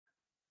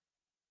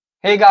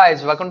Hey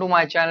guys, welcome to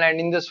my channel, and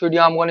in this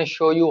video I'm going to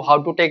show you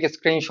how to take a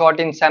screenshot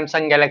in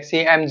Samsung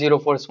Galaxy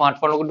M04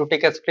 smartphone. We're going to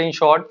take a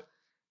screenshot.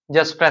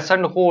 Just press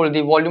and hold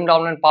the volume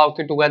down and power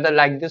key together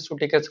like this to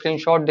take a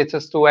screenshot. This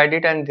is to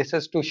edit and this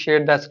is to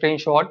share the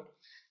screenshot.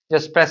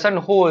 Just press and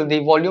hold the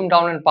volume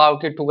down and power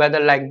key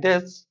together like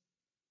this.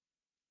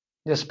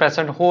 Just press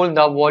and hold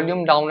the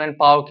volume down and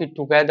power key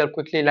together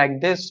quickly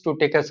like this to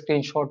take a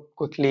screenshot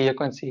quickly. You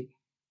can see.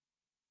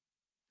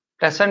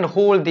 Press and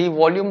hold the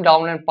volume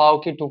down and power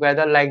key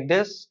together like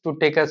this to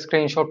take a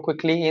screenshot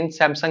quickly in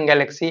Samsung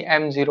Galaxy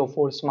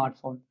M04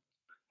 smartphone.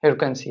 Here you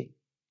can see.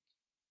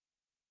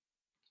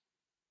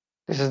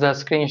 This is the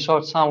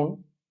screenshot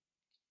sound.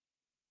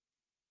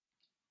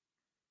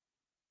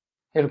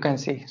 Here you can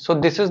see. So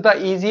this is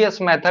the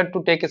easiest method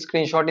to take a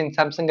screenshot in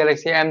Samsung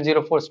Galaxy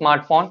M04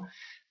 smartphone.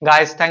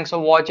 Guys, thanks for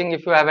watching.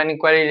 If you have any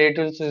query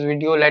related to this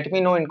video, let me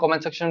know in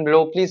comment section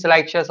below. Please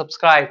like, share,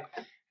 subscribe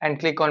and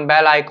click on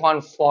bell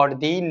icon for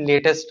the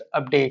latest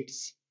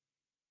updates.